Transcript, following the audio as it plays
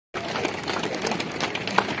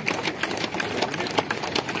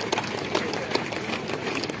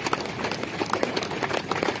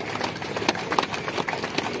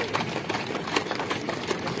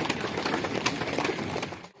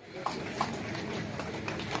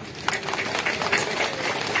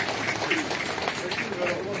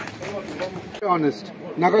honest.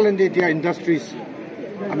 Nagaland India industries,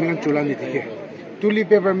 American Chulani dike. Tuli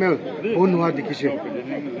paper mill, Ponua dikishe.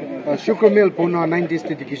 Sugar mill, Ponua 90s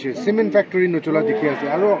dikishe. Cement factory no chula dikhiase.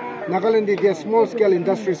 Aro Nagaland India small scale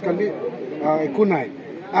industries can be kunai.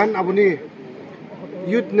 And abuni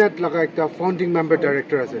Youth Net laga ekta founding member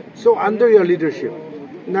director ase. So under your leadership,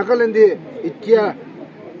 Nagaland India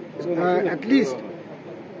at least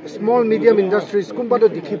small medium industries kumbado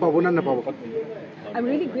dikhi pabona na pabo. I'm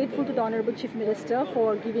really grateful to the Honorable Chief Minister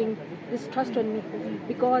for giving this trust on me,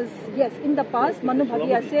 because yes, in the past manu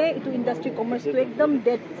bhabi ase itu industry commerce to ekdam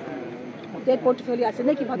dead portfolio ase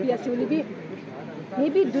na ki bhabi ase uli bhi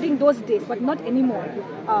maybe during those days, but not anymore.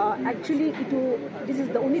 Actually this is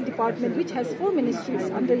the only department which has 4 ministries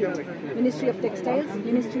under it: Ministry of Textiles,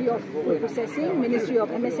 Ministry of Food Processing, Ministry of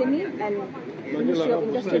MSME, and Ministry of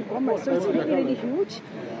Industry and Commerce. So it's really, really huge.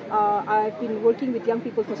 I've been working with young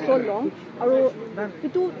people for so long.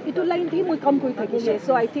 Ito line di mo kam koi thaki she.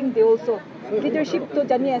 So I think they also leadership to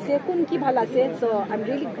jani ase kun ki bhala ase. So I'm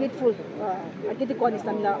really grateful. Agiti ko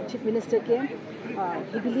anistamla Chief Minister ke.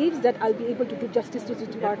 He believes that I'll be able to do justice to this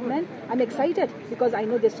department. I'm excited because I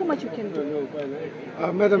know there's so much you can do.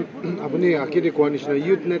 Madam, apni agiti ko anisna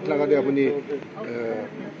Youth Net laga de apni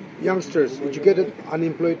youngsters, educated,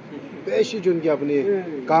 unemployed, beshi jun ki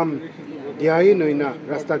apni kam diai noina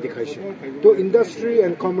rasta dikhai to industry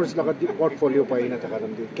and commerce laga portfolio paina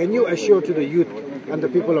thakadam di. Can you assure to the youth and the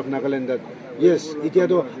people of Nagaland that yes, itia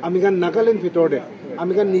do amigan Nagaland bitorde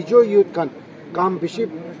amigan nijo youth kan kam bishi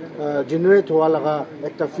generate hoa laga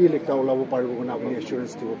ekta feel ekta olabo paribo guna apni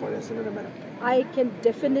assurance dibo pare ase na madam? I can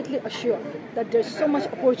definitely assure that there's so much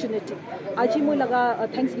opportunity. Aji mo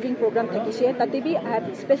laga Thanksgiving program thaki she tate bi I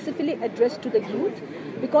have specifically addressed to the youth,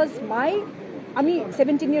 because I mean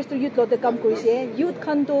 17 years to youth lo de kam korise youth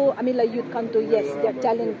khanto youth khanto, yes, they're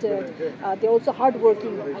talented, they're also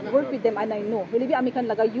hardworking. I work with them and I know really bi ami khan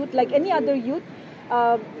laga youth like any other youth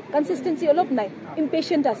consistency olop nai,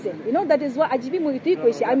 impatient ase, you know. That is why aji bi moi itui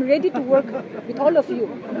koise I'm ready to work with all of you,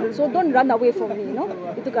 so don't run away from me, you know.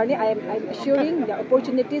 Itu karne I'm assuring the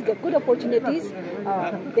opportunities, the good opportunities,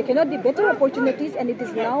 there cannot be better opportunities, and it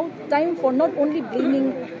is now time for not only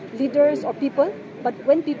blaming leaders or people, but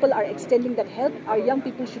when people are extending that help, our young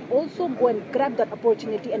people should also go and grab that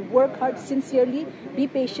opportunity and work hard sincerely, be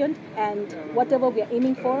patient, and whatever we are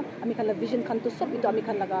aiming for, ami khan la vision khan to sob ito ami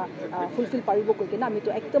khan laga fulfill paribo koi kena ami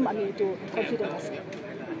to ekdam ami to confident ase.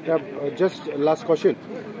 Yeah, just last question,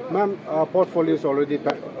 ma'am. Portfolio is already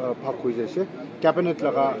pak hui jaise. Cabinet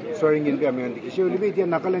laga swearing in bi ami an dikise uli bi dia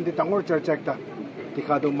Nagaland de tangor charcha ekta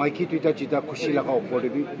dikhado maiki tuita jita khushi laga opor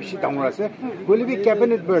bi bishi tangor ase. Uli bi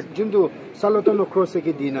cabinet bird jindu salotono cross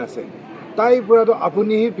ke dina ase. Tai pura to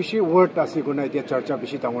apuni hi bishi word ase guna dia charcha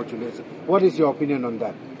bishi tangor chule ase. What is your opinion on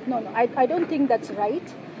that? No, I don't think that's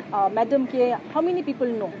right. Madam ke, how many people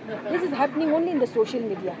know? This is happening only in the social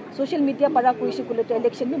media. Social media para koise kule to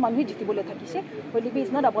election me manhui jiti bole thakise. But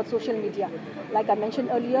it's not about social media. Like I mentioned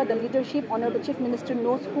earlier, the leadership, Honorable Chief Minister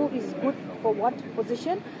knows who is good for what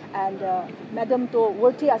position, and Madam to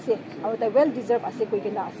worthy ase, or well deserved ase koi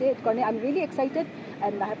kena ase. I'm really excited,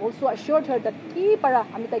 and I have also assured her that ki para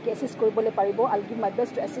amita ki assist kori bole paribo. I'll give my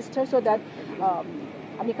best to assist her so that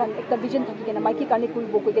আমি kan ekta vision thaki kena maiki kane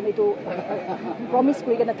kuribo koi kena itu promise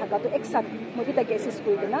koi kena thaka to eksat moi ta assist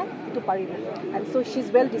koi kena itu paribo, and so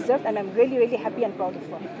she's well deserved, and I'm really, really happy and proud of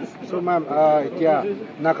her. So ma'am, kya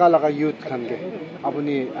nakalaga youth khan ke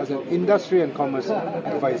apuni as an industry and commerce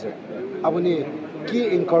advisor apuni key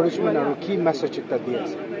encouragement or key message ekta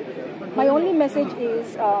diase? My only message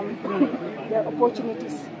is there are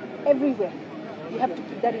opportunities everywhere. You have to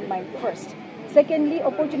keep that in mind first. Secondly,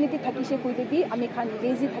 opportunity thaki she koi bi ami khan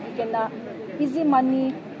lazy thaki kena easy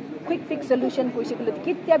money quick fix solution koi she kule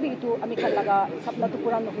kitya bi itu ami khan laga sapna to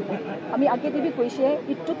pura no hula. Ami age dibi koi she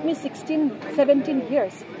it took me 17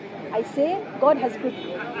 years. I say God has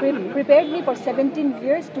prepared me for 17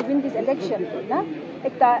 years to win this election na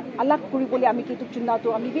ekta alak kuri bole ami ki tu chunna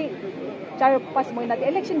to ami bi 4-5 mahina the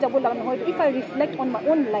election jabo lag na hoy. If I reflect on my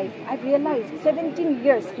own life, I've realized 17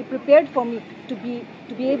 years He prepared for me to be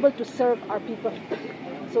able to serve our people.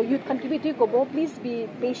 So youth contribute to Kobo, please be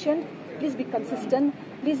patient, please be consistent,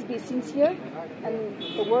 please be sincere, and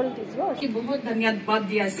the world is yours. बहुत धन्यवाद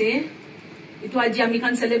दिया से इतो आज आमी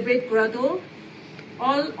Khan celebrate करा तो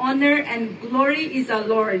all honor and glory is our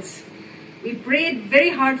Lord's. We prayed very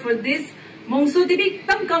hard for this. Mongso tibi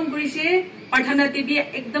tam kam kurise, parthana tibi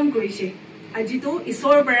ekdam kurise. Aji to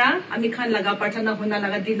isor bara ami khan laga parthana hona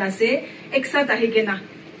laga din ase eksat ahi kena.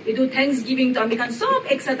 Ito thanksgiving to ami khan sob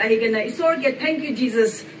eksat ahi kena. Isor ke thank you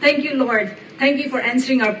Jesus, thank you Lord, thank you for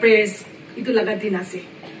answering our prayers. Ito laga din ase.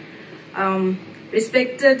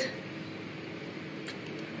 Respected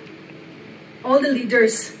all the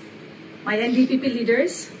leaders, my NDPP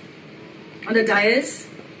leaders on the dais,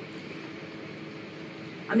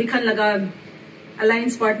 ami khan laga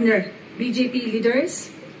alliance partner BJP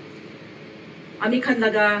leaders, ami khan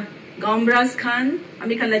laga Gambras Khan,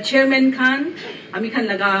 ami khan laga chairman Khan, ami khan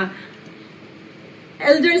laga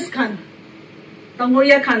elders Khan,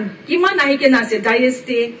 Tangoria Khan, kiman ahi ke na se dais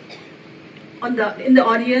te in the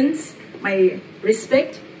audience, my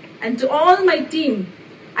respect, and to all my team.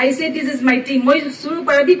 I say this is my team. Moi suru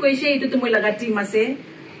para bhi koi she itu to moi laga team ase.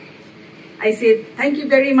 I say thank you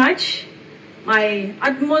very much. My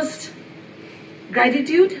utmost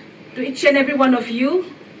gratitude to each and every one of you.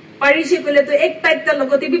 Parishe kole to ek type ta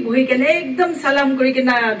logote bhi bhui ke na ekdam salam kori ke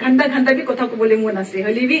na ghanta bhi kotha ko bole mon ase.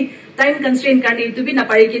 Holi bhi time constraint karne itu bhi na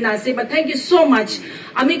pari ke na ase. But thank you so much.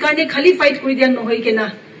 Ami karne khali fight kori diya no hoi ke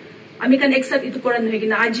na. আমি কান একসাথ ইটো কৰা নহয়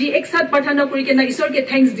কিনা আজি একসাথ পাঠানা কৰি কিনা ঈশ্বৰকে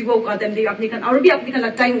থ্যাঙ্কস দিব কাতেম দি আপনি কান আৰু বি আপনি কান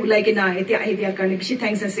টাইম উলাই কিনা এতিয়া আহি দিয়াৰ কাৰণে বেছি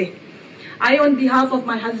থ্যাঙ্কস আছে I on behalf of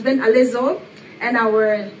my husband Alezo and our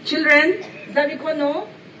children Zavikono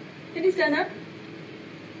can you stand up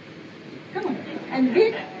come on and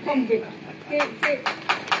Vic come Vic say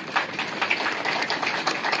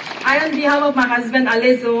I on behalf of my husband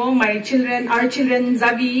Alezo my children our children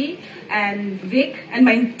Zavi and Vic and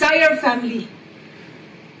my entire family.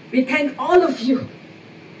 We thank all of you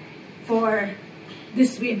for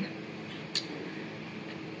this win.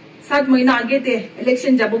 Sat moina age te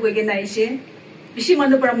election jabo koi ke na ise. Bishi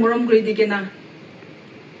manu para morom kori di ke na.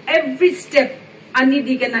 Every step ani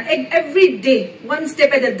di ke na. Every day, one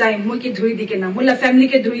step at a time. Moi ke dhui di ke na. Mola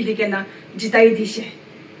family ke dhui di ke na. Jitai di she.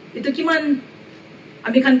 Ito kiman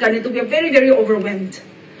ami khan karne to we are very very overwhelmed.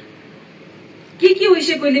 Kiki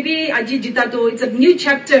hoise koile bi aji jita to it's a new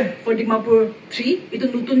chapter for Dimapur 3 ito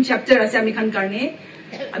nutun chapter ase ami khan karne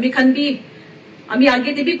ami khan bi ami age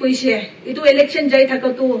te bi koise ito election jai thaka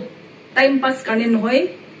to time pass karne nohoy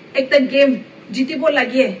ekta game jitibo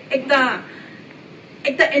lage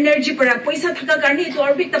ekta energy para paisa thaka karne ito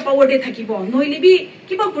aru ekta power de thakibo nohile bi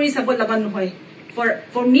kiba kori sabo laga nohoy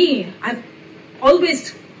for me I've always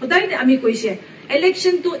hodai ami koise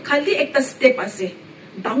election to khali ekta step ase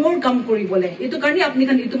ডাঙৰ কাম কৰিবলে এটো কাৰণে আপনি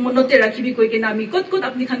খান ইটো মনতে ৰাখিবি কই কেনা আমি কত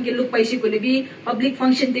আপনি খান কে লোক পাইছি কইলেবি পাবলিক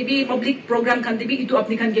ফাংশন দেবি পাবলিক program খান দেবি ইটো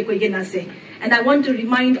আপনি খান কে কই কেনা আছে and I want to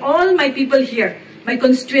remind all my people here my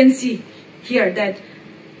constituency here that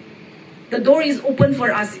the door is open for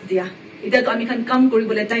us dia এটা তো আমি খান কাম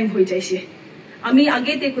কৰিবলে টাইম হৈ যাইছে আমি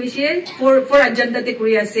আগেতে কইছে for agenda তে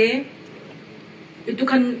কৰি আছে ইটো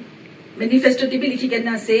খান manifesto তে বি লিখি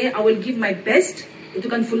কেনা আছে I will give my best itu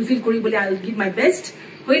kan fulfill koribole I will give my best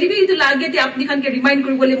hoilibi itu lage te apni khan ke remind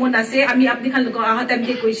koribole mon ase ami apni khan loko aha time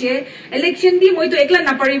te koise election bi moi to ekla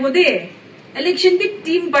na paribo de election bi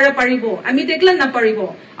team para paribo ami to ekla na paribo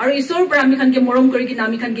aru isor para ami khan ke morom kori ki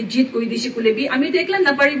ami khan ke jeet koi dishi kulebi ami to ekla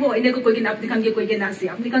na paribo ene ko koi ki apni khan ke koi ke na ase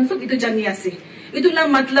apni khan sob itu jani ase itu la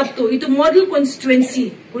matlab to itu model constituency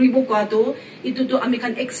koribo ko to itu to ami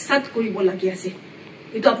khan ek sath koribo lagi ase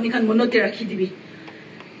itu apni khan monote rakhi dibi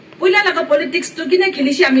Pula laga politics to kina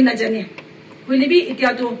khelishi ami na jane hoilibi itia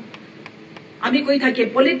to ami koi thake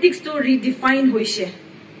politics to redefine hoise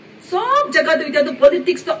sob jaga to itia to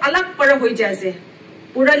politics to alag para hoi jaise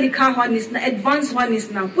pura likha hwa nisna advance hwa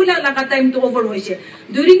nisna pula laga time to over hoise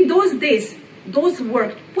during those days those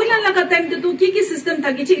work pula laga time to ki system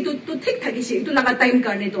thakichi itu to thik thakichi itu laga time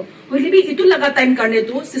karne to hoilibi itu laga time karne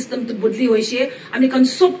to system to bodli hoise ami kan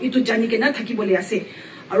sob itu jani ke na thaki bole ase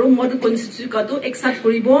আৰু mod কনস্টিটিউটটো একসাথ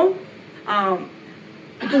কৰিব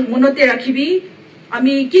তো মনতে ৰাখিবি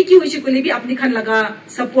আমি কি হৈছে কলিবি আপনি খান লাগা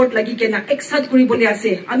সাপোৰ্ট লাগি কেনা একসাথ কৰিবলে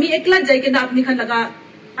আছে আমি একলা যাই কেনা আপনি খান লাগা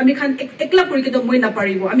আমি খান একলা কৰি কেতো মই না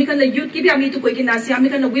পাৰিব আমি খান ইউথ কি বি আমি তো কই কেনা আছে আমি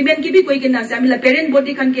খান উইমেন কি বি কই কেনা আছে আমি লা পেৰেন্ট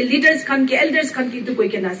বডি খান কে লিডার্স খান কে এল্ডার্স খান কি তো কই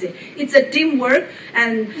কেনা আছে it's a team work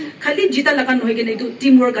and খালি জিতা লাগা নহয় কেনা ইটো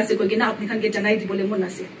টিম ওয়ার্ক আছে কই কেনা আপনি খান কে জানাই দিবলে মন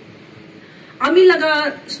আছে আমি লাগা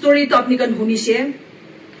স্টোরি তো আপনি খান শুনিছে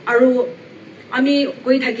আৰু আমি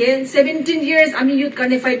কই থাকে 17 ইয়ার্স আমি ইউথ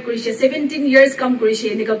কারণে ফাইট করিছে 17 ইয়ার্স কাম করিছে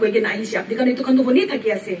এনেকা কই কে নাহিছে আপনি কারণে তো খান হনি থাকি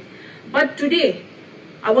আছে বাট today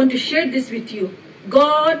I want to share this with you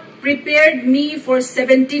God prepared me for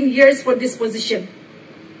 17 years for this position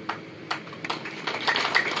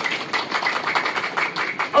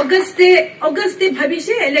Auguste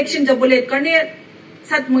ভাবিছে ইলেকশন যাবলে কারণে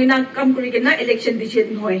 7 মহিনা কাম করি কে না ইলেকশন দিছে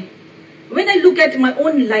নহয় when I look at my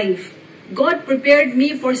own life God prepared me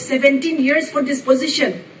for 17 years for this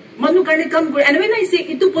position. Manu karne kam kore. And when I say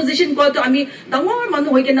itu position ko to ami dangor manu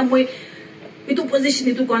hoy ke na moi itu position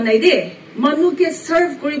itu ko nai de. Manu ke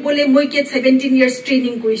serve kori bole moi ke 17 years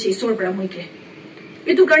training kori se sor pra moi ke.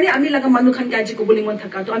 Itu karne ami laga manu khan ke aji ko bole mon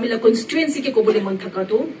thaka to ami la constituency ke ko bole mon thaka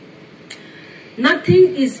to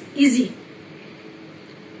Nothing is easy.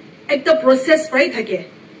 Ekta process prai thake.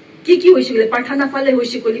 Ki hoise kole parthana phale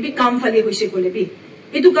hoise kole bi kam phale hoise kole bi.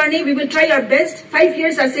 Etu karne we will try our best. 5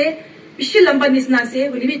 years ase bishi lamba nisna ase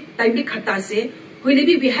hole bi time bi khata ase hole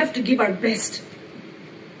bi we have to give our best.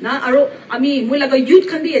 Na aro ami moi laga youth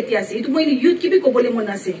khan bi eti ase. Etu moi youth ki bi kobole mon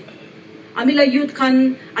ase. Ami la youth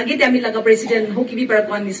khan age te ami laga president ho ki bi para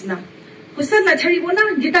kwan nisna. Husan na charibo na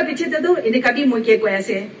jita piche te do ene ka bi moi ke koy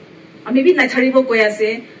ase. Ami bi na charibo koy ase.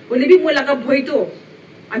 Hole bi moi laga bhoi to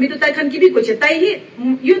আমি তো তাই খান কি B কইছে তাই হি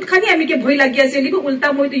youth খানি আমি কে ভয় লাগি আছে লিবো উল্টা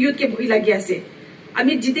মই তো ইউথ কে ভয় লাগি আছে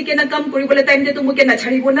আমি জিতে কেনা কাম কৰিবলে টাইম দে তো মই কে না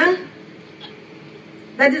ছাড়িব না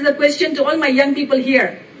that is the question to all my young people here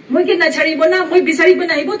মই কে না ছাড়িব না মই বিচাৰিব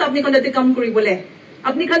না আইবো তো আপনি কোনতে কাম কৰিবলে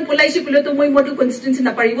আপনি খান পলাইছে কলে তো মই মটো কনস্টিটুয়েন্সি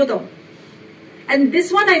না পারিব তো and this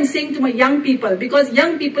one I'm saying to my young people because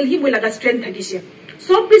young people hi moi laga strength থাকিছে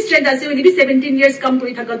সব বি strength আছে ওলি বি 17 years কাম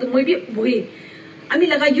কৰি থাকা তো মই বি ভই আমি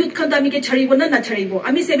লাগা youth খান তো আমি কে ছাড়িব না না ছাড়িব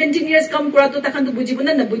আমি 17 years কাম কৰা তো তাখান তো বুজিব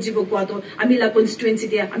না না বুজিব কোৱা তো আমি লা কনস্টিটুয়েন্সি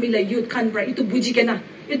দিয়া আমি লা youth খান পৰা ইটো বুজি কেনা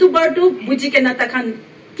ইটো বাৰ তো বুজি কেনা তাখান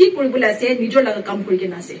কি কৰিবলে আছে নিজৰ লাগা কাম কৰি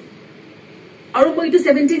কেনা আছে আৰু মই ইটো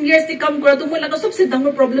 17 years তে কাম কৰা তো মই লাগা সবসে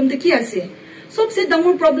ডাঙৰ প্ৰবলেম তে কি আছে সবসে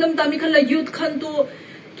ডাঙৰ প্ৰবলেম তো আমি খান লা youth খান তো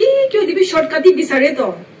কি কিয় দিবি শর্টকাটি বিচাৰে তো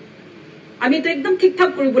আমি তো একদম ঠিক ঠাক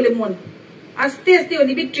কৰিবলে মন আস্তে আস্তে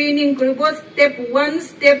অলিবি ট্ৰেনিং কৰিব স্টেপ 1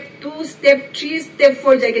 স্টেপ 2 স্টেপ 3 স্টেপ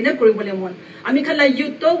 4 যাই কেনে কৰিবলে মন আমি খালা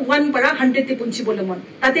ইউথ তো 1 পৰা 100 তে পঞ্চিবলে মন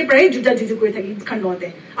তাতে প্ৰায় জুজা জুজু কৰি থাকি খান লতে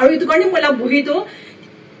আৰু ইটো কাৰণে মলা বহি তো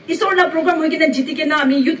ইছৰলা প্ৰগ্ৰাম হৈ কেনে জিতি কেনে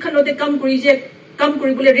আমি ইউথ খানতে কাম কৰি যে কাম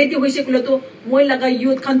কৰিবলে ৰেডি হৈছে কলে তো মই লাগা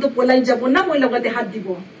ইউথ খান তো পলাই যাব না মই লগতে হাত দিব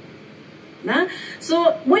na so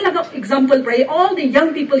moi laga example প্ৰায় all the young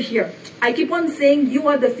people here I keep on saying you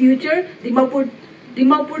are the future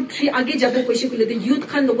Dimapur 3 आगे जाबो কৈছে কলে the youth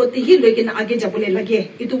khan logote hi loike na age jabole lage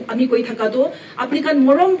etu ami koi thaka to apni khan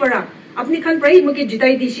morom para apni khan prai moke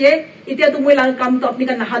jitai dise etia to moi la kam to apni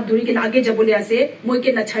khan hat dhuri ke na age jabole ase moi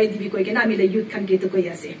ke na chhai dibi koi ke na ami le youth khan ke to koi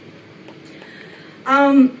ase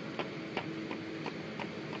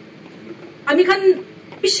ami khan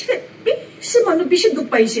bishi manu bishi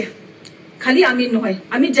duk paise khali ami nohoy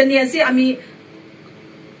ami jani ase ami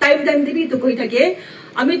time dibi to koi thake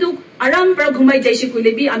আমি তো আরাম পৰা ঘুমাই যাইছে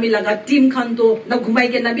কইলে B আমি লাগা team খান তো না ঘুমাই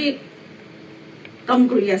কে না বি কাম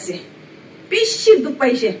কৰি আছে বেশি দুখ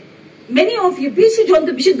পাইছে many of you বেশি জন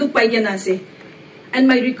তো বেশি দুখ পাই কে না আছে and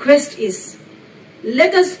my request is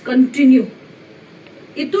let us continue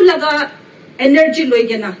ইটু লাগা এনার্জি লৈ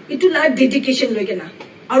কে না ইটু লাগা ডেডিকেশন লৈ কে না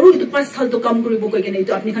আৰু ইটু 5 সাল তো কাম কৰিব কই কে না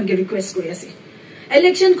ইটু আপনি খান কে ৰিকোয়েস্ট কৰি আছে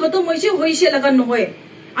ইলেকশন খতম হইছে লাগা নহয়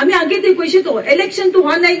আমি আগে তে কইছে তো ইলেকশন তো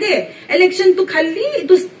হোৱা নাই দে ইলেকশন তো খালি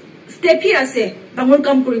ইটো স্টেপ হি আছে ডাঙৰ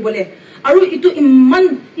কাম কৰিবলে আৰু ইটো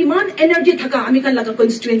ইমান এনার্জি থাকা আমি কান লাগা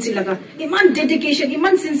কনস্টিটুয়েন্সি লাগা ইমান ডেডিকেশন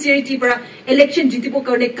ইমান সিনসিয়ারিটি পৰা ইলেকশন জিতিব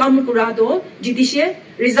কাৰণে কাম কৰা দো জিতিছে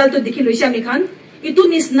ৰিজাল্ট দেখি লৈছে আমি খান ইটো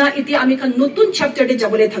নিসনা ইতি আমি খান নতুন চ্যাপ্টাৰ তে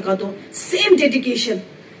যাবলে থাকা তো same dedication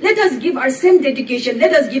let us give our same dedication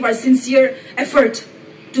let us give our sincere effort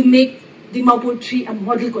to make Dimapur 3 a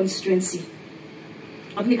model constituency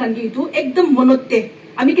अपनी खान की तो एकदम मनोते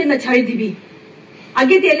आमी के ना छाड़ी दिबी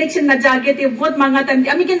आगे ते इलेक्शन ना जागे ते वोट मांगा टाइम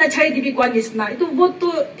आमी के ना छाड़ी दिबी को निसना तो वोट तो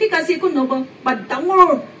ठीक आसे को नबो बट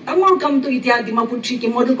डांगोर काम तो इतिया Dimapur 3 के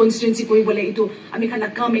मॉडल कॉन्स्टिट्यूएंसी कोई बोले इतो आमी खान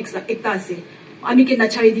काम एकता आसे आमी के ना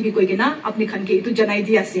छाड़ी दिबी कोई के ना अपनी खान के इतो जनाई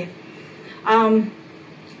दी आसे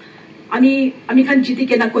आमी खान जीती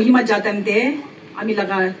के ना कोहिमा जाता हमते आमी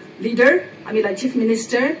लगा लीडर आमी ला चीफ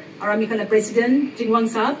मिनिस्टर और आमी खान प्रेसिडेंट जिंगवांग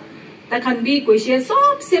साहब তাখান বি কইছে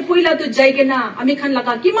সবসে পয়লা তো যাই কে না আমি খান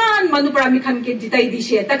লাগা কিমান মানু পর আমি খান কে জিতাই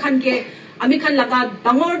দিছে তাখান কে আমি খান লাগা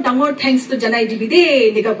ডাঙৰ থ্যাঙ্কস তো জানাই দিবি দে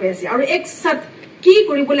নেকা কই আছে আৰু এক সাথ কি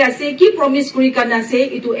কৰিবলে আছে কি প্ৰমিস কৰি কানা আছে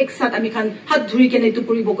ইটো এক সাথ আমি খান হাত ধৰি কেনে ইটো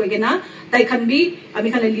কৰিব কই কে না তাই খান বি আমি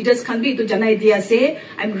খান লিডাৰ্স খান বি ইটো জানাই দি আছে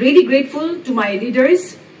I am really grateful to my লিডাৰ্স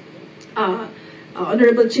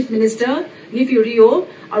honourable chief minister nephew Rio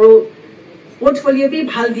আৰু পোর্টফোলিও বি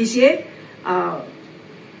ভাল দিছে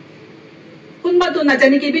কোনবা তো না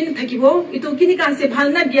জানি কেবিন থাকিব ইটো কিনি কানছে ভাল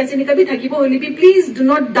না বিয়াছে নি কবি থাকিব হলিবি please do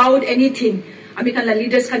not doubt anything আমি কানলা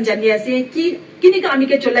লিডার্স খান জানি আছে কি কিনি কা আমি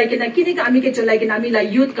কে চলাই কেনা কিনি কা আমি কে চলাই কেনা আমি লা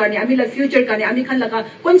ইউথ কারনে আমি লা ফিউচার কারনে আমি খান লাগা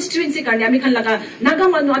কনস্টিটুয়েন্সি কারনে আমি খান লাগা নাগা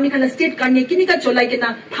মানু আমি খান স্টেট কারনে কিনি কা চলাই কেনা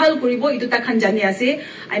ভাল করিব ইটো তা খান জানি আছে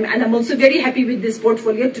I am also very happy with this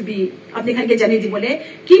portfolio two B আপনি খান কে জানি দিবলে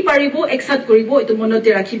কি পারিব একসাথ করিব ইটো মনতে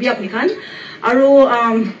রাখিবি আপনি খান আৰু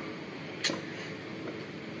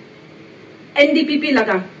NDPP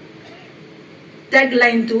laga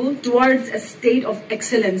tagline to towards a state of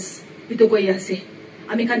excellence ito koi ase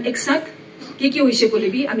ami khan ek sath ki hoise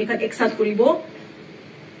kolebi ami khan ek sath koribo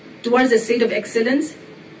towards a state of excellence.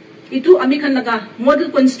 Itu ami khan laga model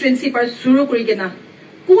constituency par shuru kuri kena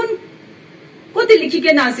kun kote likhi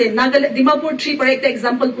kena ase Dimapur 3 par ekta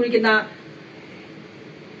example kuri kena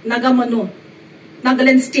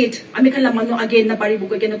Nagaland state ami khan la manu again na paribo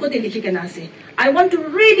koi kena kote likhi kena ase. I want to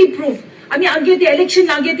really prove ami age te election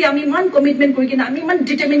age te ami man commitment kuri kena ami man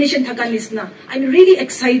determination thaka nisna. I'm really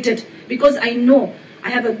excited because I know I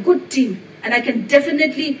have a good team and I can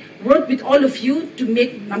definitely work with all of you to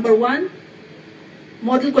make number 1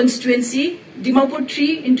 model constituency, Dimapur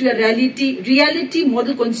 3 into a reality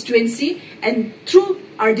model constituency, and through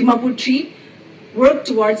our Dimapur 3 work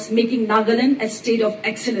towards making Nagaland a state of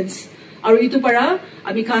excellence. Aru itu para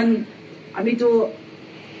ami to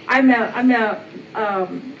I'm a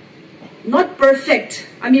not perfect.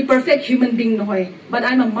 I'm a perfect human being nohoy, but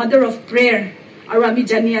I'm a mother of prayer. Aru ami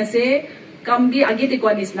jani ase kambi agete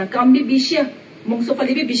kwanis na kambi bisha mongso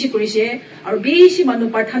falibi bishi korise aru bishi manu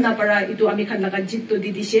parthana para itu ami khan laga jitto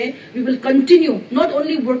didise. We will continue not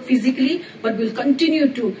only work physically but we'll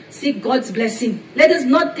continue to seek God's blessing. Let us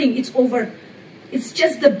not think it's over. It's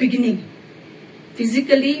just the beginning.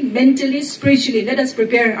 Physically, mentally, spiritually, let us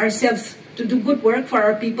prepare ourselves to do good work for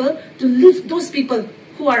our people, to lift those people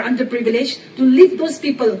who are underprivileged, to lift those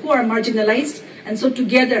people who are marginalized, and so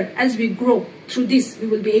together as we grow through this we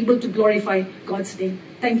will be able to glorify God's name.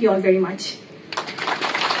 Thank you all very much.